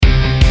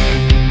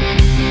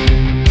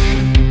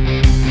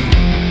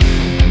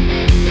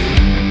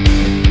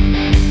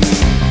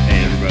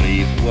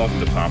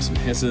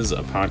Hisses,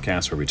 a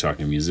podcast where we talk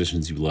to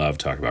musicians you love,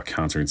 talk about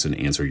concerts, and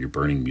answer your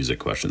burning music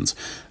questions.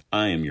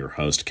 I am your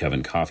host,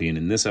 Kevin Coffey, and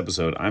in this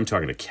episode, I'm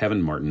talking to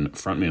Kevin Martin,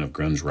 frontman of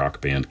grunge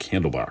rock band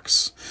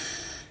Candlebox.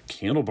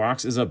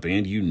 Candlebox is a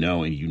band you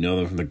know, and you know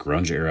them from the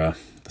grunge era,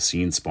 the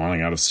scene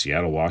spawning out of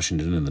Seattle,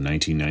 Washington in the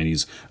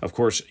 1990s. Of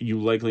course,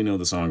 you likely know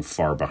the song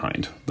Far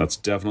Behind. That's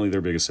definitely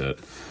their biggest hit.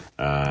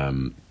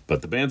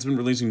 But the band's been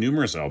releasing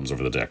numerous albums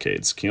over the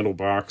decades.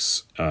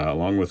 Candlebox,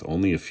 along with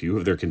only a few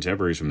of their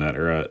contemporaries from that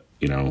era,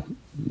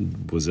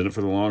 was in it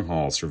for the long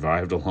haul,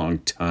 survived a long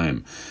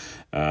time.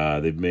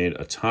 They've made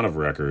a ton of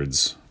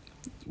records.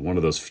 One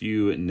of those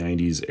few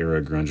 90s era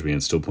grunge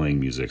bands still playing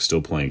music,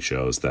 still playing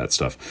shows, that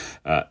stuff.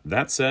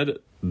 That said,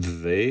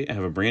 they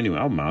have a brand new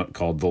album out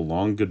called The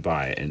Long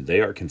Goodbye, and they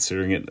are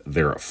considering it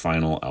their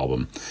final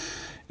album.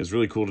 It was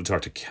really cool to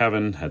talk to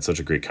Kevin, had such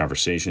a great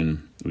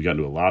conversation. We got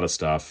into a lot of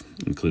stuff,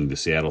 including the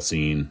Seattle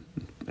scene,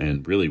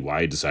 and really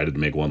why he decided to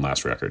make one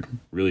last record.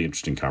 Really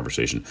interesting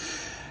conversation.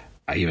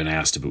 I even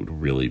asked if it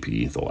would really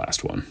be the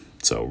last one.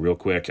 So real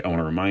quick, I want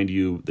to remind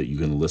you that you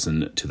can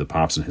listen to the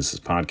Pops and Hisses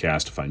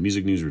podcast to find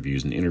music news,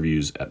 reviews, and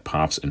interviews at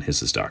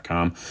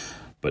popsandhisses.com.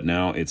 But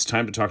now it's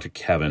time to talk to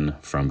Kevin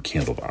from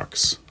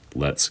Candlebox.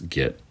 Let's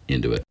get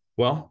into it.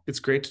 Well, it's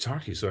great to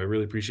talk to you, so I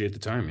really appreciate the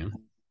time, man.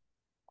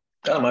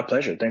 Oh, my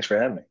pleasure. Thanks for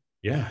having me.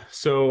 Yeah.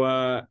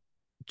 So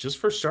just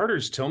for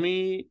starters, tell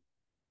me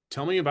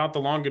about The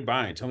Long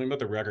Goodbye. Tell me about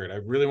the record. I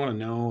really want to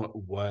know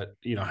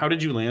how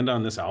did you land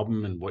on this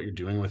album and what you're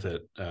doing with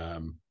it?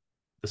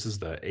 This is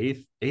the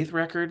eighth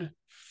record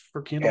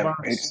for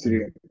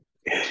Candlebox.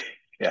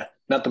 Yeah,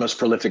 not the most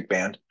prolific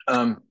band.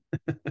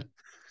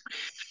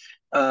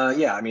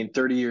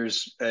 30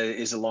 years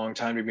is a long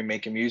time to be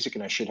making music,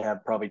 and I should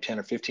have probably 10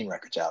 or 15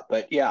 records out.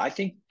 But yeah, I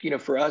think,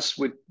 for us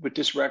with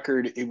this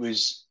record,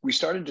 we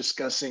started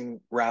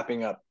discussing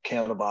wrapping up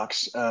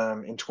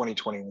Candlebox in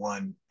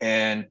 2021.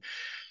 And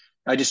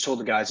I just told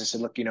the guys, I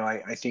said, look,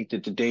 I think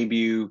that the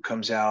debut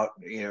comes out,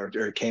 or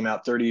it came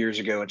out 30 years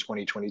ago in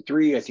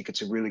 2023. I think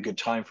it's a really good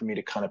time for me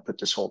to kind of put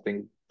this whole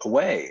thing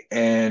away.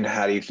 And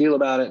how do you feel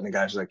about it? And the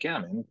guys were like, yeah,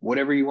 man,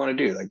 whatever you want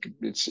to do. Like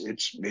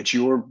it's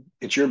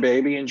your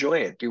baby. Enjoy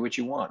it. Do what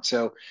you want.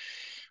 So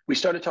we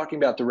started talking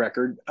about the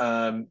record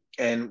and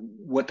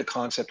what the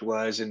concept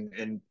was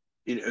and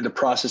the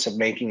process of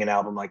making an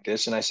album like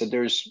this. And I said,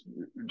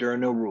 there are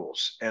no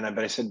rules. But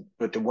I said,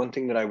 but the one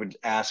thing that I would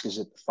ask is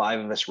that the five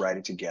of us write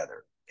it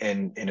together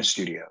in a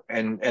studio.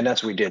 And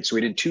that's what we did. So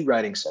we did 2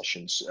 writing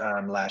sessions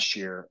last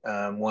year,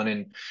 one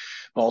in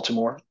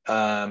Baltimore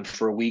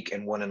for a week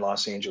and one in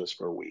Los Angeles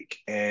for a week.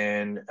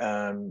 And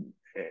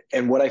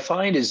what I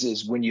find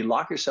is when you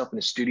lock yourself in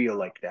a studio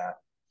like that,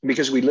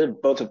 because we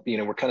live both of,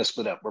 we're kind of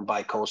split up. We're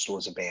bi-coastal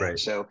as a band. Right.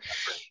 So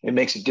it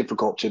makes it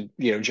difficult to,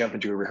 jump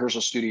into a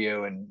rehearsal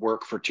studio and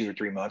work for 2 or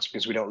 3 months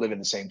because we don't live in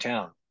the same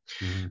town.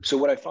 Mm-hmm. So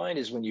what I find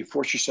is when you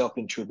force yourself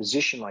into a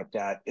position like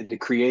that, the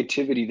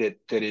creativity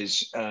that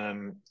is,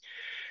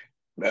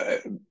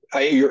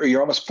 you're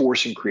almost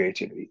forcing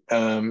creativity.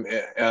 And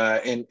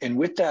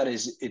with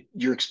that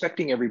you're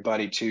expecting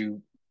everybody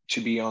to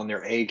be on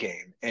their A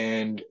game.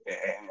 And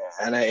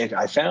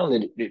I found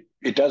that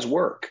it does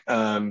work.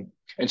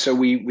 And so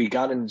we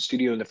got in the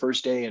studio in the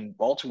first day in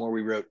Baltimore.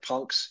 We wrote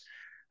Punks,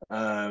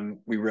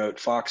 we wrote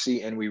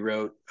Foxy, and we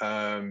wrote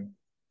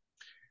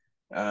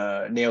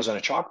Nails on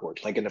a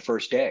Chalkboard, like in the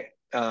first day.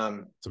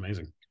 It's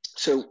amazing.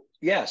 So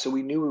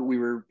we knew we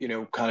were,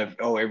 kind of,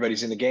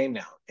 everybody's in the game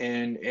now.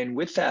 And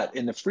with that,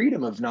 in the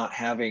freedom of not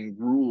having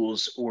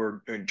rules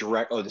or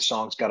direct, the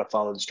song's got to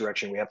follow this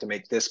direction, we have to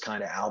make this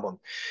kind of album.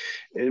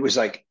 It was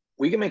like,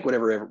 we can make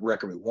whatever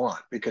record we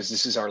want because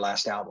this is our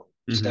last album.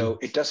 Mm-hmm. So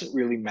it doesn't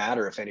really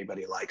matter if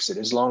anybody likes it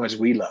as long as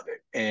we love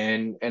it.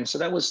 And so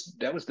that was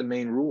the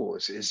main rule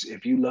is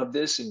if you love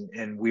this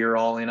and we're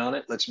all in on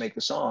it, let's make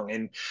the song.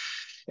 And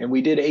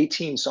we did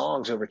 18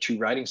 songs over 2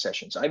 writing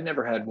sessions. I've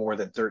never had more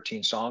than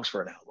 13 songs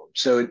for an album.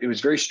 So it was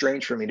very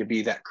strange for me to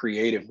be that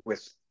creative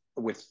with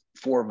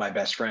 4 of my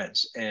best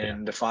friends.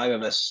 And the 5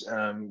 of us,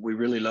 we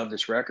really love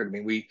this record. I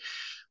mean, we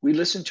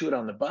listened to it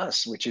on the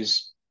bus, which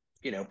is,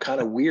 kind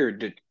of weird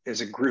to,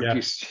 as a group,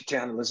 you sit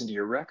down and listen to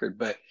your record,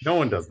 but no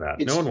one does that.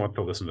 No one wants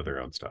to listen to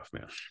their own stuff,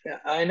 man. Yeah,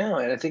 I know.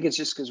 And I think it's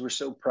just because we're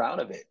so proud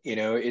of it.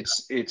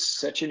 It's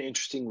such an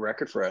interesting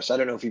record for us. I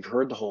don't know if you've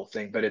heard the whole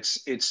thing, but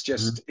it's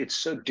just, it's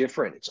so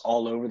different. It's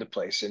all over the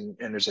place. And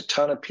there's a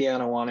ton of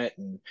piano on it.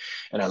 And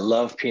I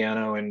love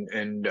piano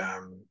and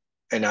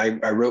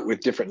I wrote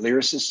with different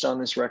lyricists on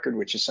this record,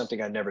 which is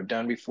something I'd never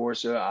done before.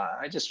 So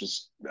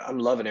I'm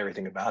loving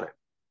everything about it.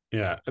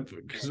 Yeah,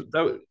 because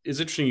that is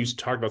interesting. You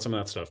talked about some of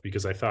that stuff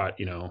because I thought,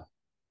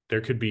 there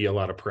could be a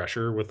lot of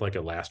pressure with like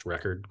a last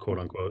record, quote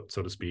unquote,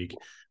 so to speak.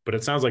 But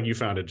it sounds like you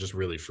found it just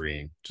really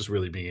freeing, just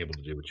really being able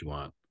to do what you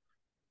want.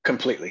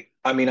 Completely.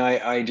 I mean,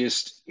 I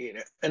just,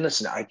 and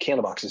listen,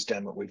 Candlebox has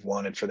done what we've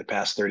wanted for the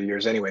past 30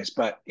 years anyways.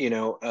 But,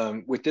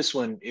 with this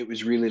one, it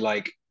was really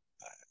like,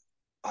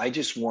 I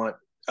just want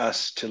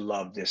us to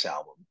love this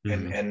album.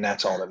 Mm-hmm. And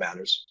that's all that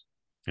matters.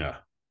 Yeah.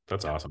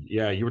 That's awesome.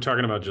 Yeah, you were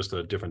talking about just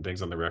the different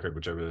things on the record,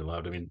 which I really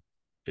loved. I mean,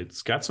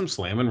 it's got some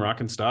slamming rock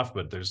and stuff,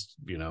 but there's,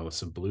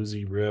 some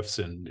bluesy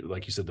riffs and,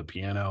 like you said, the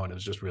piano, and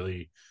it's just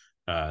really,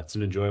 it's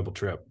an enjoyable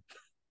trip.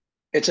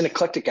 It's an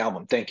eclectic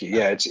album. Thank you.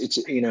 Yeah, it's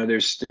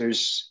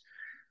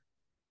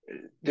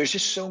there's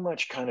just so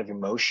much kind of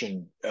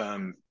emotion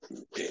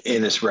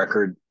in this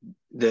record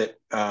that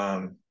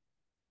I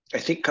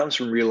think comes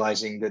from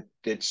realizing that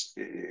it's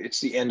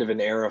the end of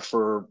an era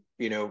for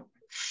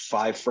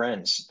five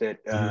friends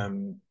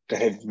Mhm.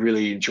 that have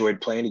really enjoyed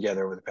playing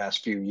together over the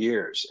past few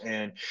years.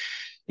 And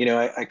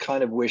I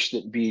kind of wish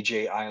that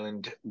BJ,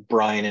 Island,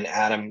 Brian, and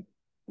Adam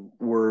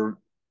were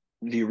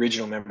the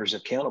original members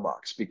of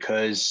Candlebox,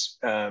 because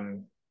I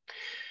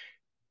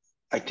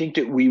think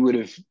that we would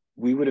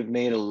have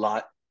made a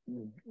lot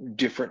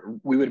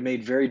different. We would have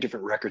made very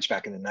different records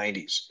back in the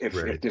 '90s if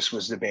Right. this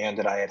was the band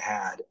that I had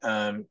had.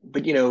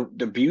 But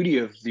the beauty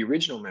of the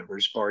original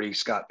members, Barty,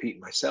 Scott, Pete,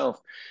 and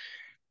myself,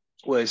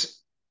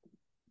 was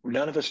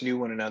none of us knew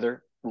one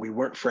another. We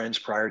weren't friends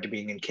prior to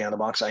being in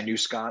Candlebox. I knew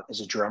Scott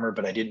as a drummer,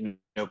 but I didn't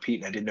know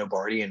Pete, and I didn't know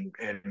Barty, and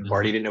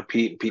Barty Mhm. didn't know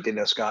Pete, and Pete didn't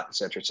know Scott, et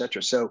cetera, et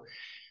cetera. So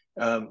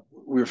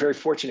we were very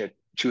fortunate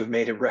to have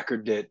made a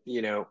record that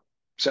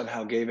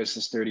somehow gave us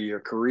this 30-year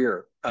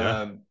career.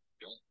 Yeah.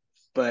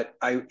 But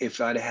if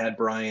I'd had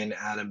Brian,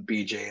 Adam,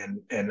 BJ,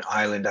 and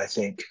Island, I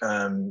think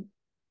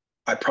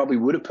I probably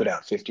would have put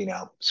out 15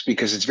 albums,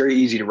 because it's very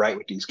easy to write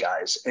with these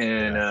guys,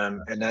 Yeah.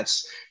 and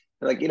that's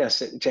like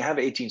to have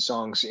 18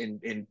 songs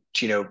in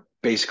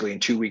basically in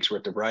 2 weeks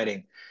worth of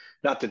writing.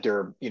 Not that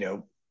they're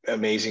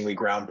amazingly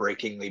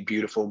groundbreakingly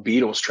beautiful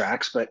Beatles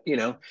tracks, but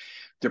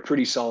they're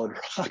pretty solid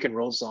rock and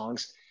roll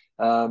songs.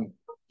 Um,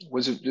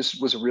 this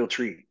was a real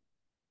treat.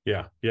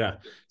 Yeah. Yeah.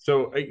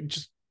 So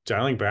just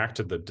dialing back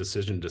to the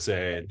decision to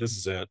say, this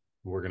is it,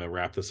 we're going to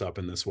wrap this up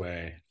in this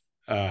way.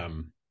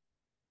 Um,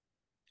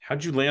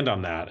 how'd you land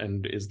on that?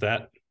 And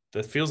that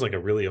feels like a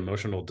really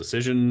emotional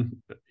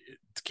decision.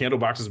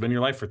 Candlebox has been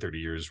your life for 30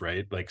 years,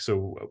 right? Like,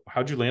 so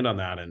how'd you land on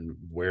that, and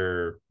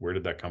where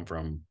did that come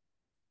from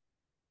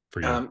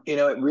for you?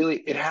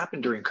 It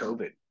happened during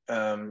COVID.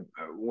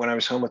 When I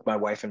was home with my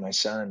wife and my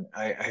son,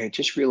 I had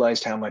just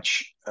realized how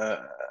much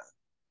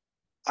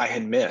I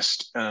had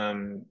missed.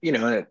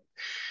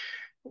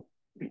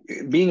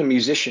 Being a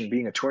musician,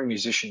 being a touring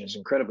musician, is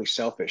incredibly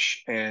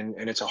selfish, and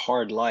it's a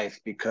hard life,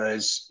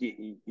 because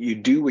you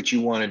do what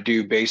you want to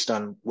do based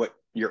on what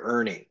you're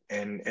earning,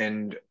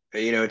 and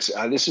it's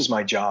this is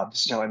my job.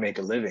 This is how I make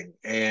a living,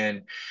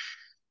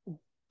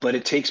 but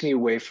it takes me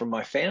away from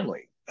my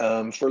family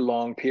for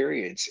long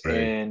periods,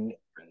 Right.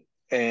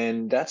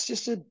 and that's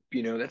just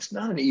that's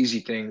not an easy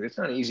thing. It's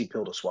not an easy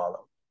pill to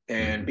swallow.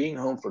 And Mhm. being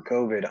home for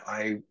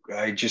COVID,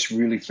 I just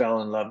really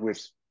fell in love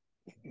with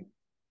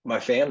my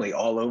family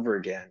all over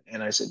again.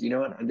 And I said, you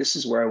know what, this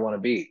is where I want to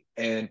be.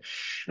 And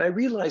I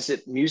realized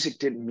that music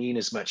didn't mean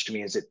as much to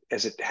me as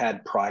it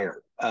had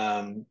prior.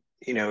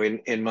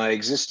 In my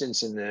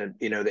existence in the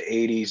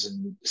 80s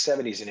and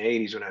 70s and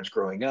 80s, when I was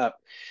growing up,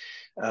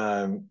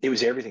 it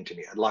was everything to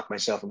me. I'd lock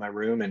myself in my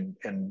room,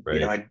 and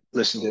Right. I'd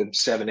listen to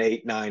 7,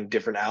 8, 9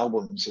 different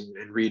albums,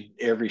 and read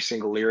every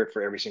single lyric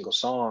for every single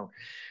song.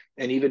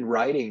 And even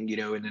writing,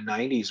 in the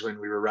 '90s, when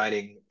we were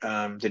writing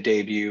the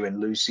debut and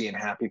Lucy and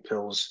Happy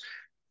Pills,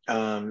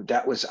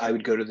 that was, I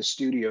would go to the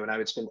studio and I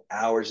would spend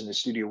hours in the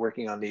studio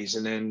working on these.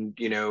 And then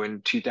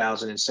in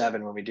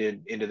 2007, when we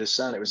did Into the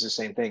Sun, it was the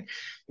same thing.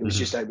 It was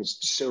just, Mhm. I was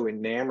so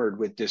enamored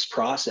with this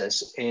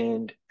process.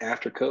 And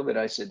after COVID,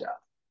 I said,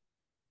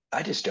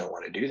 I just don't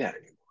want to do that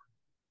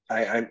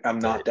anymore. I'm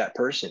not Right. that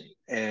person.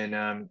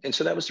 And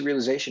so that was the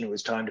realization. It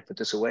was time to put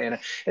this away.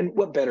 And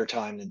what better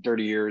time than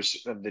 30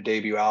 years of the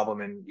debut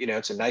album? And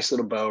it's a nice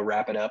little bow,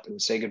 wrap it up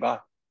and say goodbye.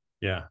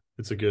 Yeah,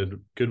 it's a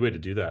good way to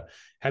do that.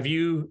 Have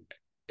you?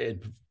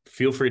 It,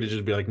 feel free to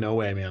just be like, no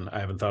way, man. I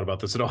haven't thought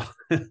about this at all.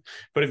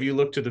 But if you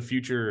look to the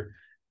future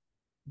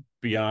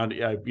beyond,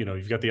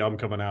 you've got the album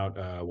coming out,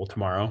 well,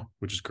 tomorrow,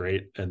 which is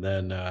great, and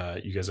then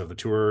you guys have the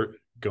tour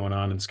going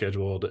on and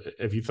scheduled.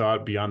 Have you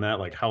thought beyond that?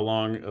 Like, how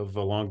long of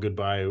a long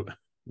goodbye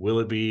will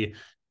it be?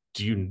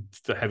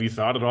 Have you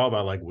thought at all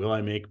about, like, will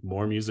I make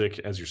more music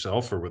as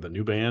yourself or with a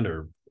new band,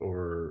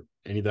 or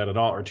any of that at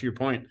all? Or to your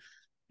point,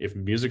 if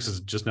music is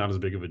just not as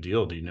big of a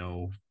deal, do you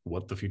know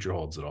what the future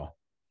holds at all?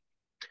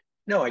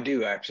 No, I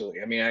do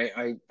absolutely. I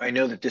mean, I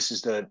know that this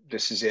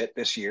is it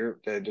this year.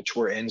 The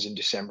tour ends in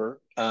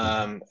December.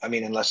 Mhm. I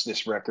mean, unless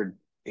this record,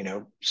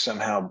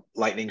 somehow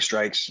lightning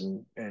strikes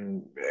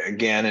and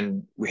again,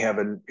 and we have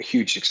a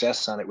huge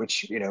success on it,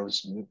 which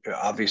is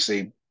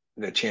obviously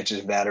the chances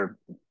of that are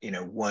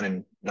 1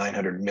 in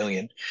 900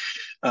 million.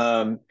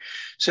 Um,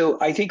 so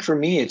I think for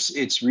me,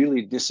 it's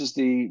really this is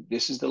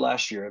the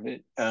last year of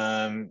it,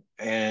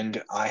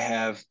 and I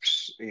have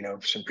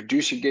some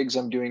producer gigs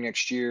I'm doing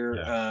next year.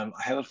 Yeah.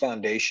 I have a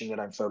foundation that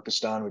I'm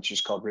focused on, which is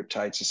called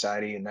Riptide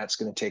Society, and that's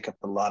going to take up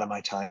a lot of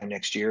my time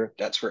next year.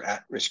 That's for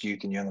at-risk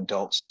youth and young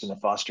adults in the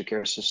foster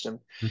care system.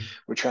 Mhm.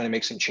 We're trying to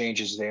make some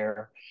changes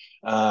there.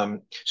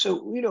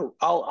 So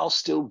I'll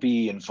still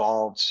be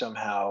involved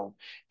somehow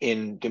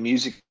in the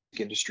music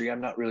industry.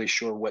 I'm not really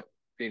sure what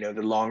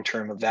the long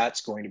term of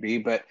that's going to be.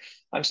 But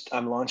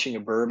I'm launching a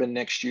bourbon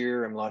next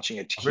year. I'm launching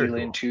a Very tequila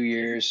in cool. 2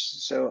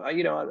 years. So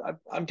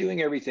I'm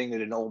doing everything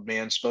that an old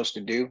man's supposed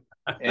to do,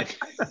 and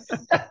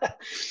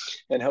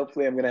and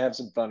hopefully I'm going to have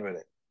some fun with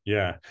it.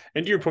 Yeah.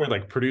 And to your point,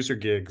 like producer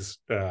gigs,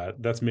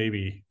 that's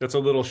a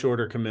little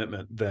shorter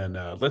commitment than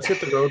let's hit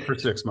the road for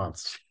 6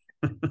 months.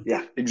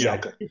 Yeah,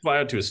 exactly. You fly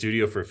out to a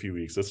studio for a few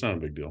weeks. That's not a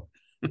big deal.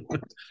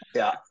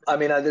 Yeah, I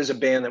mean, there's a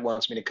band that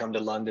wants me to come to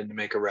London to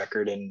make a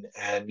record, and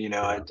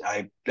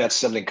I that's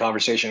something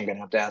conversation I'm going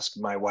to have to ask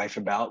my wife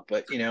about.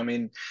 But I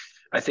mean,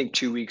 I think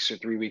 2 weeks or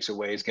 3 weeks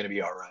away is going to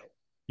be all right.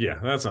 Yeah,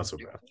 that's not so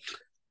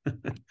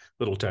bad.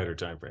 Little tighter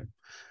time frame.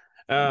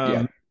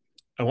 Yeah.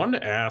 I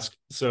wanted to ask,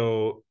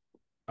 so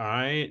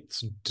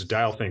to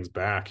dial things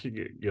back,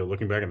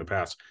 looking back in the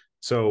past.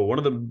 So one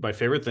of my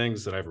favorite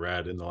things that I've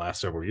read in the last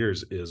several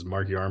years is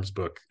Mark Yarm's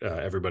book,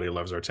 Everybody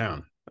Loves Our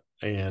Town.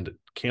 And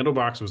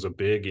Candlebox was a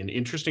big and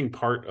interesting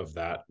part of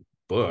that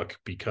book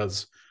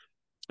because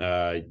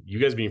you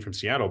guys being from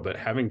Seattle, but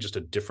having just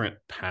a different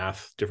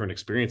path, different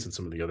experience in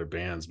some of the other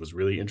bands was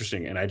really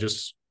interesting. And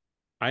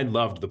I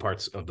loved the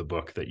parts of the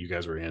book that you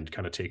guys were in,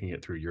 kind of taking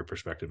it through your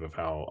perspective of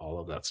how all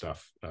of that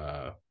stuff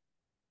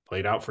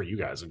played out for you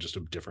guys in just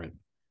a different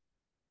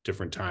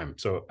time.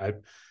 So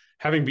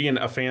having been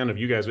a fan of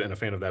you guys and a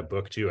fan of that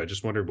book too, I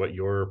just wondered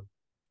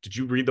did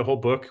you read the whole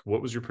book?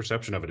 What was your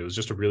perception of it? It was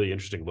just a really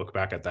interesting look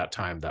back at that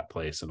time, that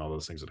place, and all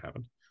those things that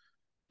happened.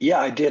 Yeah,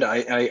 I did.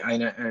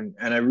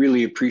 I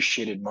really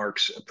appreciated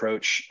Mark's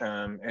approach,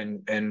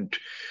 and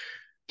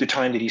the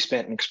time that he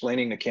spent in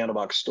explaining the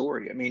Candlebox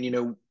story. I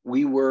mean,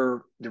 we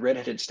were the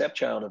redheaded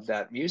stepchild of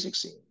that music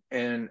scene,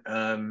 and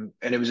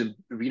it was it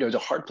was a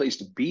hard place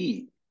to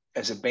be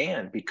as a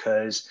band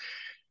because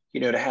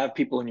to have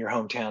people in your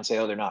hometown say,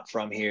 oh, they're not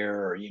from here,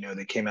 or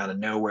they came out of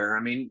nowhere. I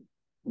mean,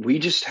 we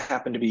just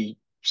happened to be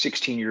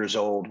 16 years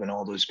old when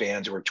all those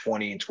bands were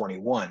 20 and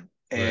 21.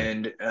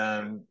 Right.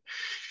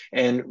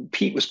 And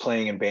Pete was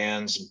playing in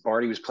bands, and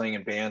Barty was playing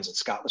in bands, and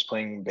Scott was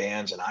playing in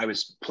bands, and I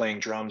was playing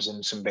drums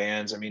in some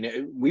bands. I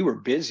mean, we were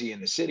busy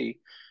in the city.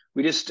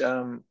 We just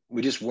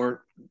weren't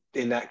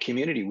in that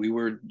community. We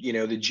were, the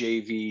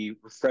JV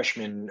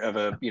freshman of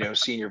a,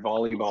 senior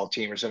volleyball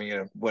team or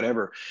something,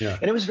 whatever. Yeah.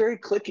 And it was very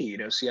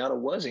cliquey. Seattle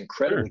was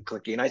incredibly Sure.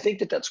 cliquey. And I think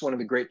that that's one of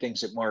the great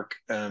things that Mark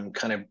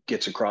kind of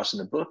gets across in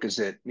the book is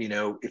that,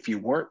 if you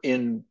weren't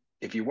in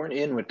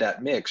with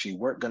that mix, you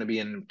weren't going to be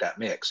in that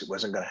mix. It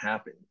wasn't going to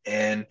happen.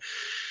 And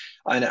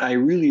I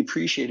really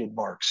appreciated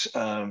Mark's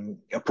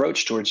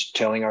approach towards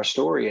telling our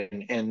story,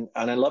 and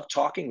I loved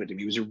talking with him.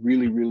 He was a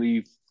really,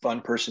 really fun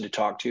person to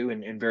talk to,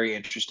 and very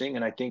interesting.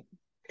 And I think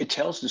it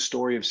tells the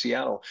story of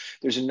Seattle.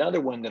 There's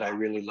another one that I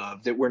really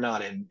love that we're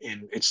not in.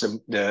 It's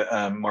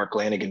the Mark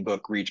Lanigan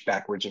book, Reach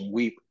Backwards and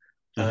Weep,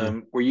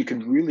 where you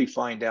can really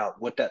find out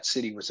what that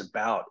city was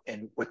about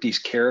and what these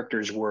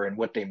characters were and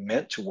what they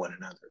meant to one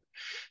another.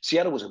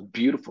 Seattle was a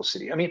beautiful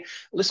city. I mean,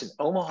 listen,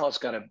 Omaha's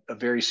got a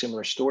very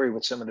similar story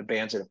with some of the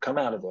bands that have come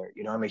out of there.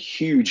 I'm a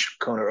huge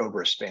Conor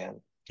Oberst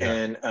fan,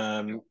 Yeah.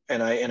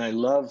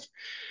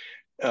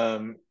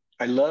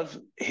 I love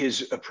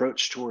his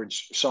approach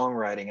towards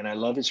songwriting, and I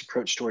love his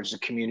approach towards the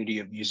community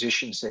of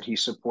musicians that he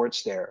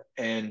supports there.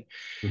 And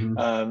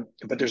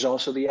but there's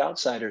also the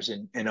outsiders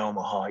in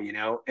Omaha,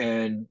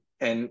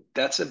 and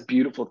that's a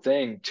beautiful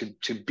thing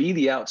to be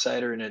the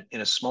outsider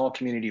in a small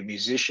community of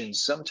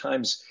musicians.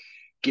 Sometimes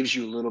gives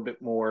you a little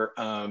bit more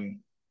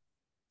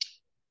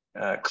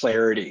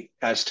clarity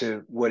as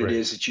to what it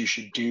is that you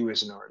should do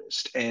as an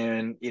artist.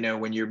 And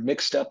when you're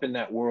mixed up in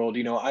that world,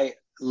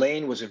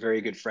 Lane was a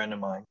very good friend of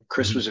mine.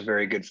 Chris was a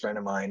very good friend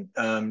of mine.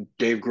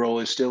 Dave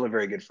Grohl is still a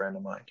very good friend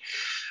of mine.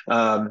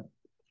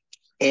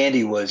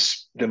 Andy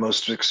was the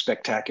most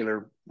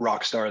spectacular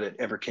rock star that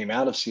ever came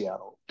out of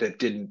Seattle that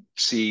didn't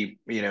see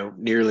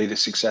nearly the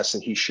success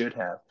that he should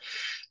have.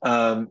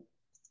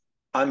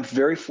 I'm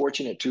very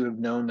fortunate to have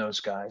known those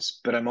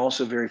guys, but I'm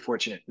also very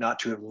fortunate not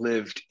to have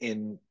lived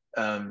in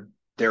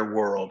their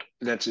world.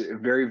 That's a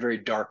very, very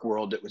dark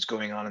world that was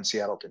going on in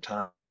Seattle at the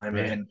time.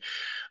 Right. And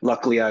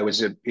luckily I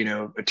was a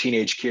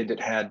teenage kid that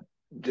had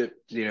the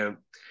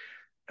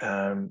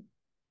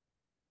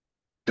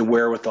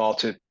wherewithal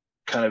to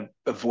kind of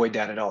avoid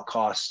that at all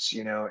costs,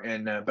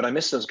 but I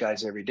miss those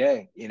guys every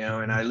day,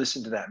 and I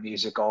listen to that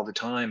music all the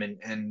time.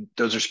 And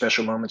those are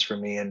special moments for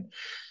me.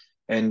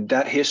 And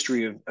that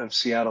history of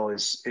Seattle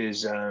is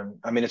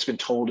I mean, it's been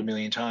told a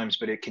million times,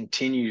 but it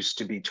continues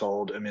to be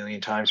told a million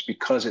times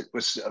because it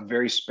was a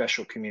very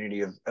special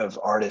community of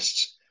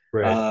artists.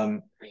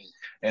 Right.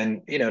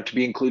 And to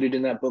be included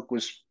in that book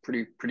was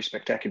pretty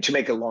spectacular. To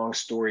make a long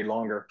story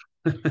longer,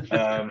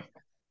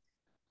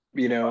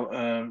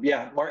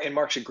 yeah,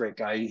 Mark's a great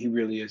guy. He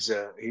really is.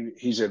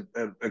 He's a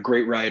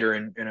great writer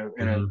and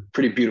a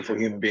pretty beautiful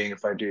human being,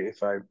 if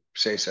I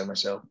say so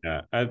myself.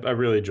 Yeah, I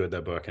really enjoyed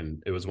that book,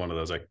 and it was one of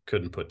those I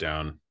couldn't put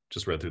down.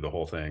 Just read through the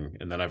whole thing,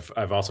 and then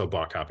I've also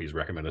bought copies,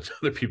 recommended to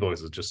other people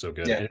because it's just so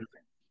good. Yeah. And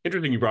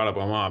interesting you brought up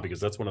Omaha because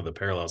that's one of the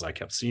parallels I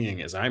kept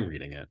seeing as I'm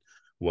reading it.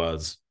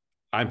 Was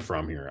I'm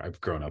from here. I've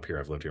grown up here.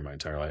 I've lived here my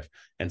entire life,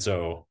 and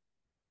so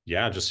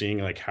yeah, just seeing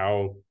like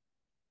how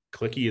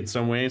clicky in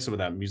some ways some of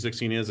that music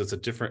scene is. It's a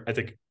different, I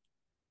think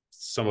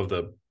some of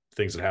the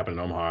things that happen in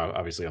Omaha,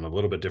 obviously on a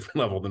little bit different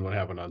level than what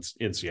happened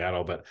in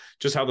Seattle, but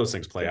just how those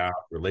things play out,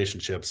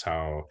 relationships,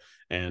 how,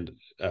 and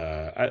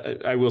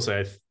I will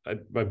say,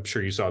 I'm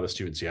sure you saw this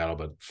too in Seattle,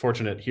 but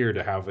fortunate here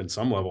to have in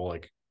some level,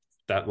 like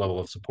that level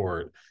of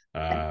support,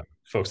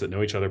 folks that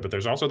know each other. But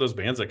there's also those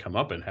bands that come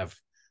up and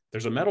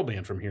there's a metal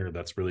band from here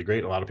that's really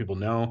great. A lot of people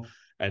know,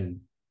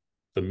 and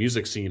the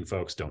music scene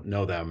folks don't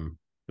know them.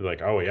 They're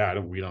like, oh yeah,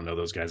 we don't know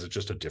those guys. It's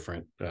just a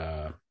different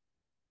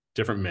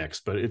mix,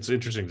 but it's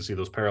interesting to see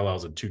those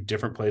parallels in two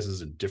different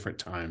places and different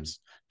times,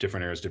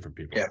 different eras, different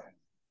people. Yeah.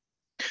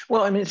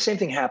 Well, I mean, the same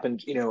thing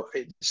happened,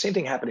 same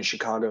thing happened in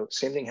Chicago,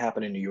 same thing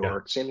happened in New Yeah.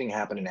 York, same thing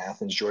happened in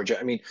Athens, Georgia.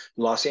 I mean,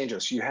 Los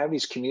Angeles, you have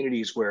these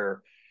communities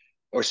where,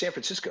 or San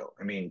Francisco.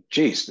 I mean,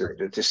 geez,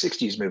 the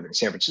 60s movement in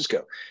San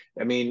Francisco.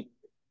 I mean,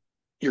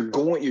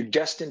 you're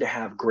destined to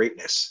have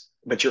greatness,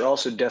 but you're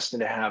also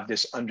destined to have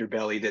this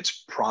underbelly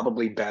that's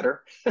probably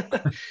better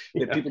that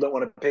Yeah. people don't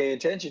want to pay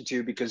attention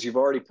to because you've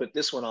already put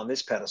this one on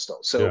this pedestal.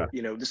 Yeah. So,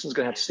 this one's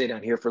going to have to stay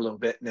down here for a little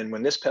bit. And then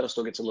when this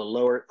pedestal gets a little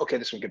lower, okay,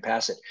 this one can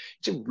pass it.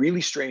 It's a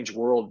really strange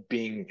world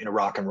being in a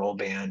rock and roll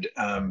band.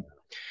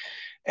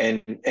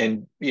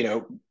 And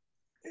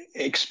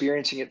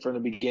experiencing it from the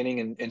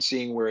beginning and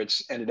seeing where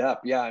it's ended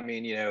up. Yeah, I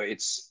mean,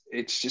 it's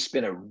just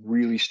been a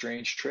really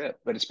strange trip,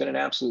 but it's been an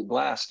absolute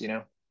blast.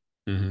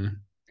 Mm-hmm.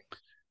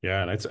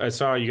 Yeah. And I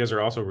saw you guys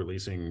are also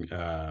releasing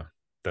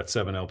that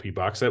 7 LP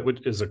box set,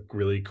 which is a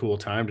really cool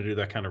time to do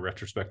that kind of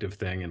retrospective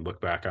thing and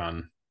look back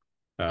on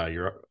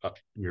your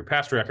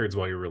past records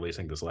while you're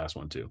releasing this last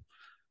one too.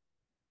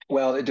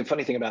 Well, the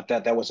funny thing about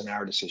that wasn't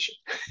our decision.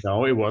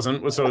 No, it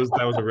wasn't. So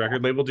that was a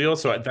record label deal.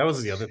 So that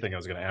was the other thing I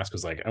was going to ask,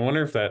 was like, I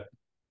wonder if that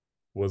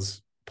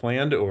was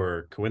planned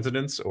or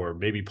coincidence, or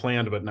maybe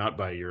planned but not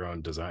by your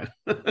own design.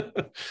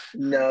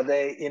 No,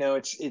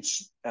 it.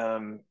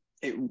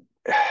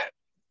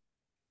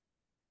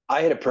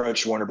 I had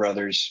approached Warner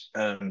Brothers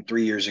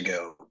 3 years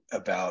ago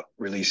about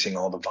releasing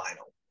all the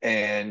vinyl,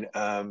 and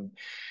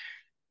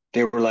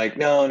they were like,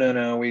 no, no,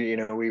 no,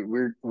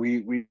 we're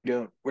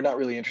not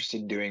really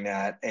interested in doing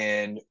that.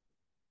 And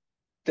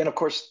then, of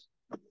course,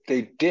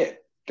 they did.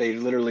 They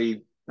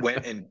literally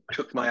went and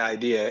took my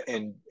idea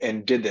and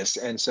did this.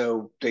 And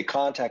so they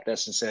contacted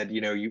us and said,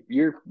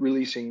 you're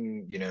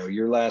releasing,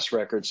 your last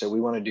record, so we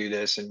want to do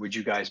this, and would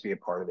you guys be a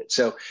part of it?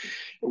 So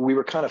we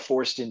were kind of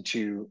forced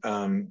into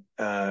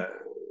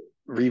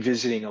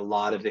revisiting a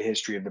lot of the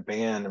history of the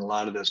band and a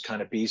lot of those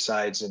kind of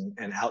B-sides and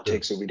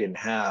outtakes that we didn't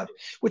have,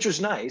 which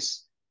was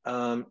nice.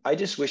 I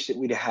just wish that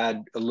we'd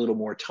had a little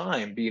more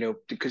time,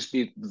 because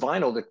the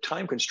vinyl, the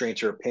time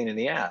constraints are a pain in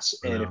the ass.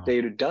 And if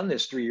they'd have done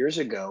this 3 years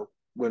ago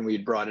when we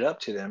had brought it up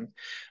to them,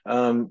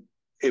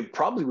 it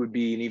probably would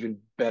be an even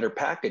better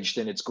package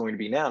than it's going to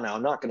be now. Now,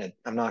 I'm not going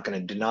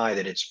to deny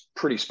that it's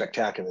pretty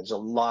spectacular. There's a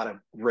lot of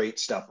great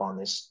stuff on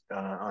this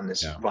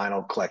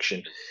vinyl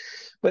collection,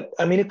 but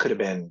I mean, it could have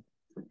been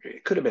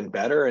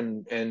better,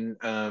 and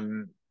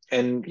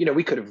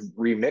we could have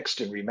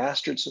remixed and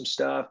remastered some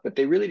stuff, but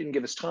they really didn't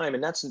give us time.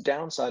 And that's the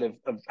downside of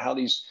how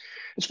it's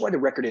why the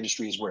record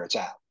industry is where it's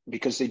at,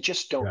 because they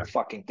just don't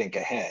fucking think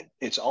ahead.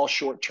 It's all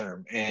short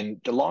term,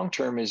 and the long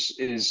term is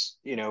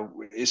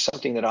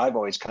something that I've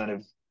always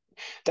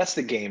that's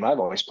the game I've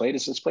always played,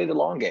 is let's play the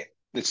long game.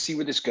 Let's see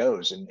where this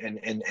goes and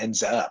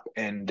ends up.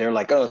 And they're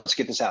like, oh, let's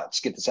get this out. Let's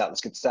get this out.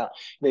 Let's get this out.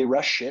 They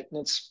rush shit, and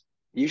it's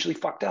usually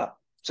fucked up.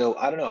 So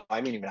I don't know. I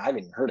haven't even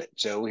heard it.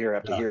 So we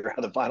have to hear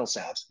how the vinyl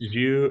sounds.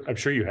 I'm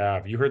sure you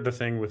have. You heard the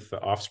thing with the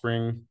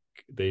Offspring.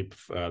 The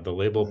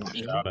label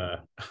pushed out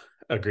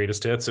a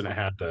greatest hits, and it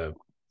had the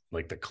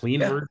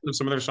clean version of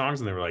some of their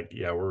songs, and they were like,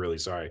 "Yeah, we're really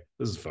sorry.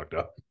 This is fucked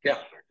up." Yeah.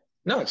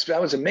 No,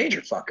 that was a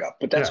major fuck up.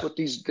 But that's what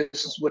this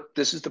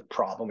is the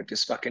problem with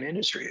this fucking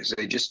industry, is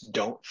they just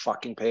don't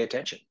fucking pay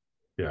attention.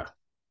 Yeah.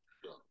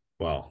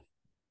 Well,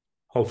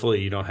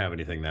 hopefully you don't have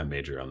anything that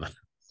major on that.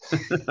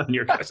 On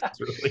your guys'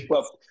 release.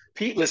 Well,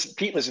 Pete listened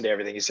to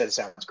everything. He said it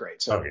sounds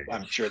great, so okay.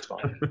 I'm sure it's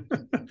fine.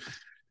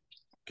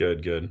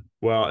 Good.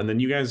 Well, and then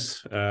you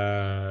guys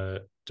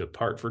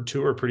depart for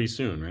tour pretty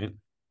soon, right?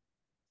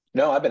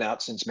 No, I've been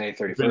out since May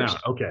 31st.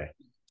 Okay.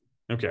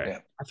 Yeah.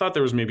 I thought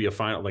there was maybe a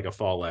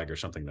fall leg or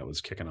something that was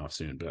kicking off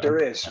soon, but there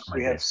is.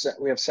 We have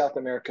South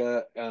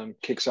America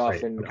kicks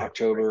off in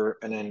October,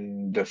 and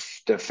then the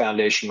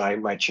foundation,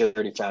 my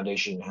charity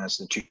foundation, has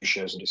the 2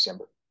 shows in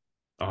December.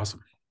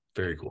 Awesome.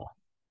 Very cool.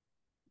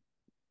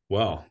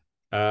 Well,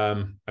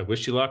 I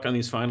wish you luck on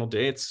these final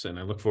dates, and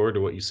I look forward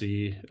to what you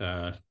see,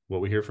 what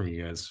we hear from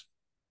you guys.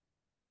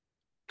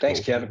 Thanks,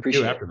 Kevin.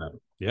 Appreciate it. After that.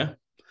 Yeah.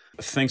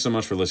 Thanks so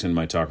much for listening to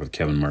my talk with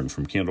Kevin Martin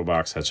from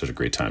Candlebox. Had such a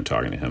great time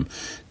talking to him.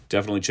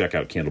 Definitely check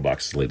out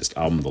Candlebox's latest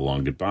album, The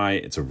Long Goodbye.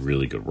 It's a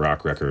really good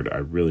rock record. I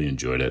really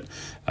enjoyed it.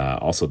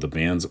 Also, the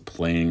band's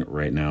playing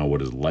right now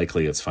what is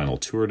likely its final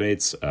tour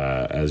dates.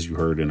 As you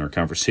heard in our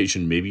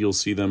conversation, maybe you'll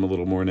see them a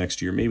little more next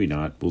year, maybe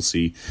not. We'll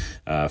see.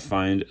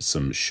 Find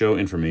some show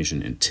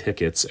information and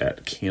tickets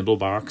at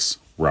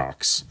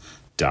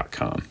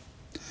candleboxrocks.com.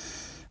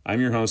 I'm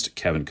your host,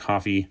 Kevin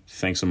Coffey.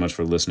 Thanks so much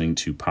for listening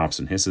to Pops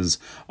and Hisses.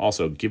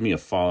 Also, give me a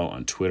follow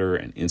on Twitter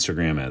and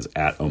Instagram as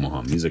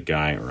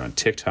 @OmahaMusicGuy or on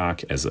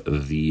TikTok as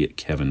the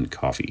Kevin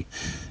Coffey.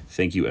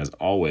 Thank you, as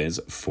always,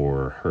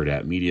 for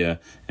Hurrdat Media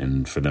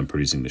and for them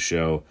producing the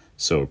show.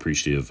 So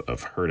appreciative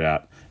of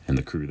Hurrdat and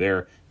the crew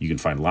there. You can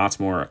find lots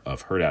more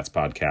of Hurrdat's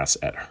podcasts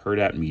at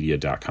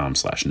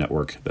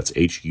hurrdatmedia.com/network. That's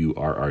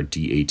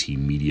HURRDAT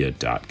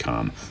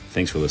media.com.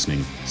 Thanks for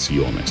listening. See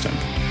you all next time.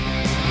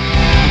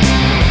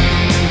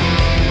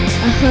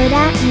 A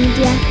Hurrdat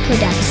Media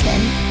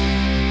Production.